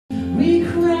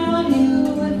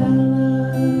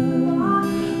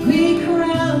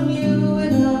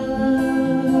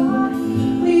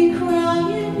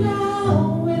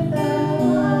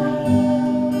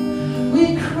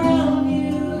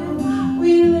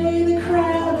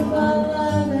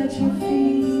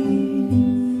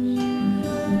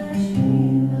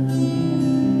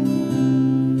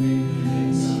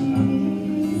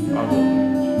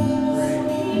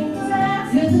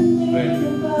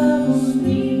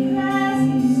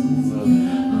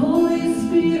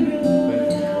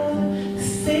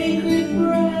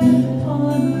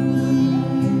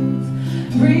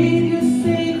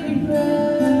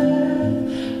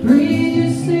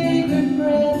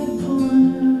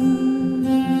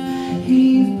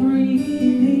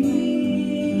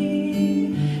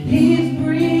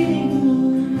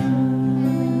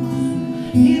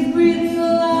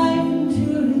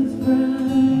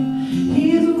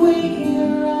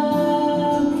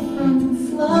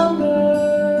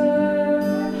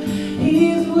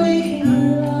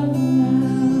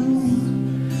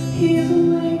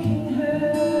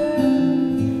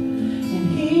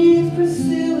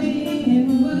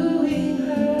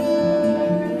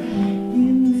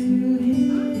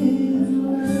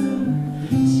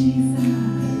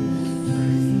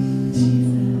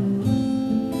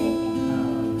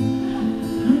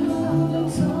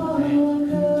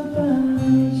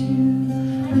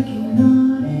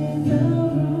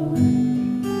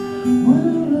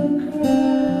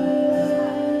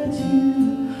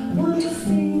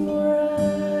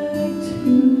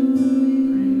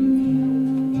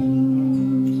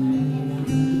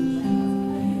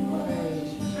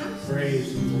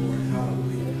Praise the Lord.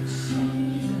 Hallelujah.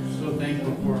 So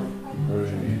thankful for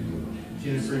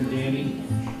Jennifer and Danny.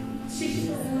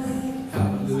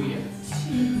 Hallelujah.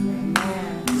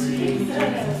 Praise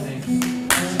God. Thank you.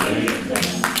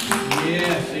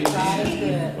 Yes,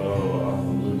 amen.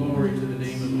 Glory to the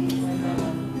name of the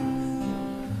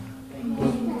Lord.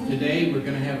 Well, today we're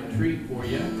going to have a treat for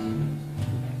you.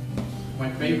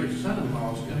 My favorite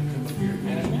son-in-law is going to come up here and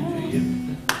minister to you.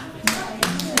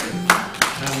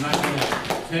 I'm not going to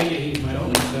tell you he's my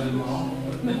only son-in-law,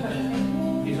 but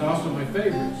he's also my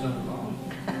favorite son-in-law.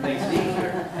 Makes it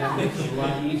easier. That makes it a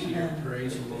lot easier.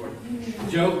 Praise the Lord.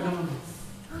 Joe, come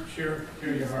and share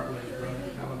your heart with us, brother.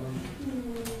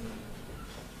 Hallelujah.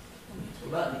 What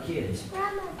about the kids?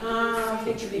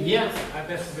 Yes, I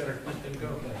best better let them go.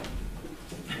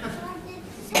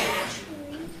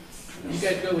 You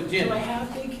guys go with Jen. Do I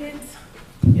have big kids?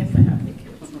 Yes, I have big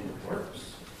kids. It works.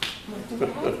 Right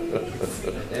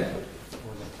there?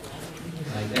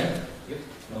 Right there? Yep.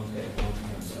 Okay.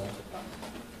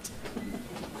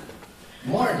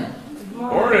 Morning.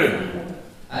 Morning.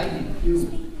 I did you.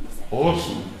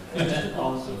 Awesome.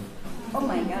 Awesome. Oh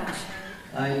my gosh.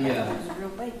 I That's a real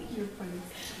baby. You're funny.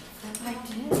 I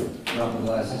did. brought my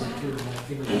glasses.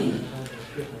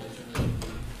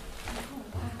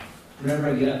 Whenever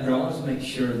I get up here, I always make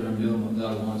sure that I'm doing what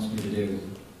God wants me to do.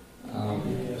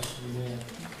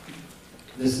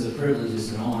 This is a privilege,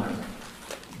 it's an honor,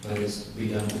 but it's to be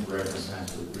done with reverence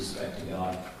and with respect to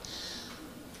God.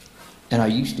 And I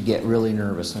used to get really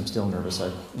nervous. I'm still nervous.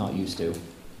 I'm not used to.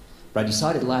 But I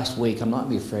decided last week I'm not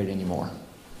going to be afraid anymore.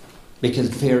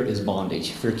 Because fear is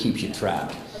bondage. Fear keeps you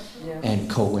trapped. Yeah. And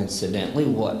coincidentally,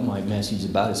 what my message is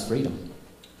about is freedom.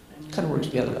 It kind of works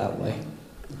together that way.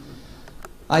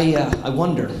 I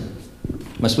wonder,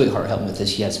 my sweetheart helped me with this.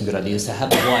 She had some good ideas. To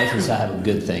have a wife is to have a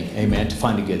good thing. Amen. To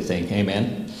find a good thing.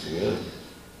 Amen. Yeah.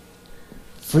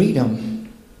 Freedom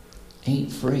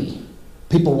ain't free.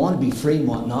 People want to be free and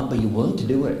whatnot, but you're willing to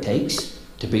do what it takes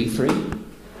to be free?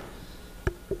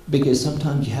 Because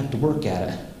sometimes you have to work at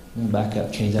it. I'm going to back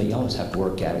up, change that. You always have to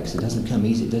work at it because it doesn't come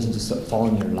easy. It doesn't just fall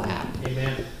in your lap.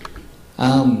 Amen.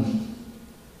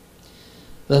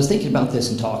 But I was thinking about this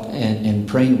and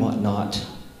praying and whatnot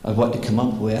of what to come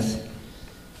up with.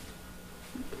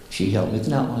 She helped me with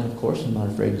an outline, of course. I'm not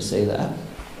afraid to say that.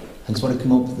 And so what I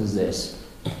come up with is this.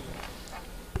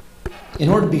 In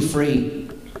order to be free,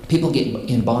 people get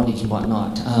in bondage and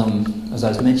whatnot. As I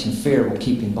was mentioning, fear will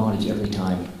keep you in bondage every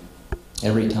time.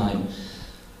 Every time.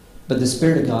 But the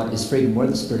Spirit of God is freedom. Where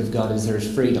the Spirit of God is, there is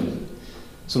freedom.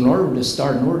 So in order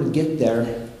to get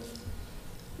there,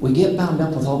 we get bound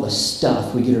up with all the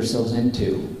stuff we get ourselves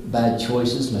into. Bad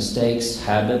choices, mistakes,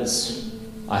 habits.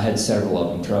 I had several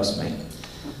of them, trust me.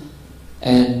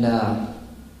 And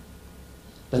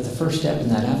but the first step in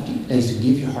that is to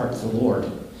give your heart to the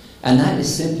Lord. And that is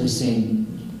simply saying,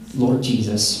 Lord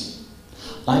Jesus,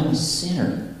 I'm a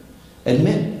sinner.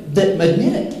 Admit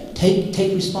it.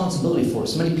 Take responsibility for it.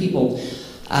 So many people,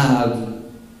 that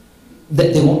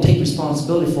they won't take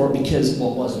responsibility for it because,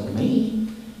 well, it wasn't me.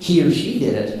 He or she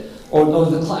did it. Or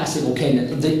the classic, okay,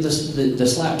 the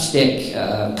slapstick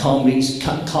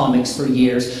comics for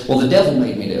years. Well, the devil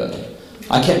made me do it.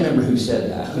 I can't remember who said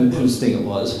that, whose thing it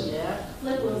was. Yeah,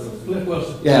 Flip Wilson. Flip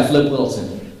Wilson. Yeah, Flip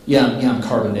Wilson. Yeah, I'm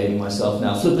carbonating myself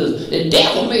now. Flip Wilson. The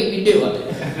devil made me do it.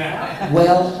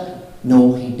 Well,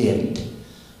 no, he didn't.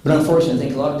 But unfortunately, I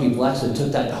think a lot of people actually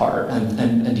took that to heart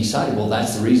and decided, well,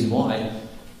 that's the reason why.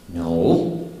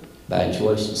 No, bad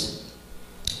choices.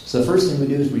 So the first thing we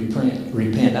do is repent.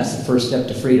 That's the first step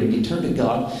to freedom. You turn to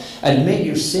God, admit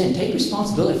your sin, take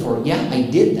responsibility for it. Yeah, I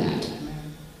did that.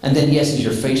 And then, yes, as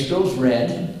your face grows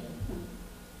red,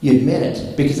 you admit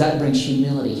it, because that brings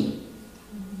humility.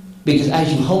 Because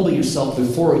as you humble yourself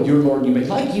before your Lord,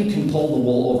 like you can pull the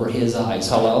wool over His eyes.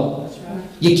 Hello? That's right.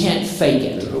 You can't fake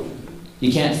it.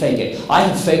 You can't fake it. I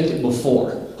have faked it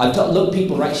before. I've looked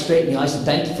people right straight in the eyes and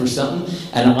thanked them for something,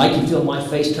 and I can feel my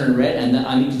face turn red, and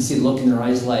you can see the look in their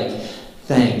eyes like,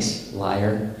 thanks,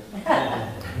 liar.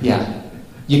 Yeah.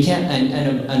 You can't,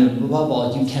 and above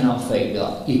all, you cannot fake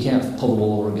God. You can't pull the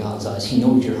wool over God's eyes. He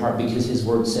knows your heart because His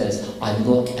Word says, I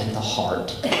look at the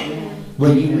heart.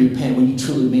 When you repent, when you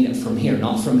truly mean it from here,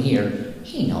 not from here,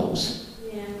 He knows.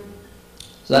 Yeah.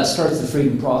 So that starts the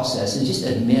freedom process, and just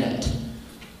admit it.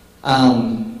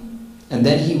 And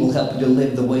then He will help you to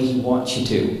live the way He wants you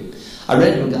to. I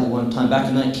read to a guy one time, back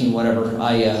in 19 whatever,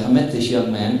 I met this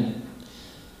young man,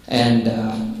 and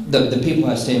the people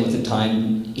I was staying with at the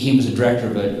time, he was a director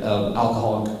of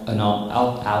Alcoholics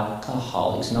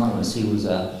Anonymous. He was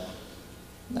the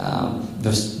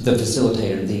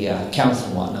facilitator, the counselor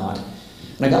and whatnot.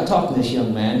 And I got talking to this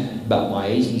young man about my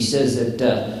age. He says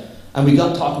that, and we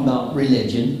got talking about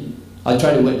religion. I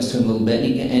tried to witness to him a little bit,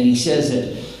 and he says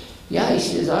that, yeah, he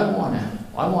says, I want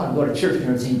to go to church and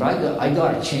everything, but I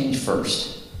got to change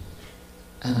first.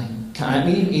 And I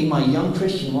mean, in my young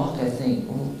Christian walk, I think,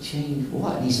 well, change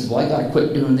what? And he says, well, I got to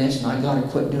quit doing this, and I got to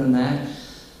quit doing that.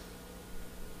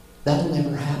 That'll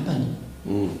never happen.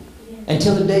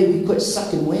 Until the day we quit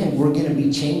sucking wind, we're going to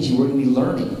be changing. We're going to be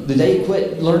learning. The day you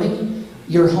quit learning,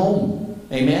 you're home.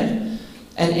 Amen?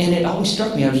 And it always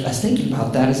struck me. I was thinking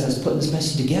about that as I was putting this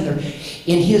message together.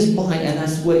 In his mind, and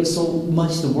that's the way so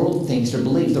much the world thinks or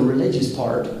believes, the religious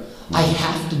part, I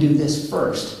have to do this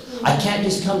first. I can't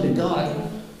just come to God.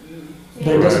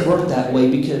 But it doesn't work that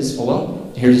way because,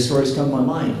 well, here's a story that's come to my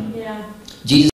mind. Yeah. Jesus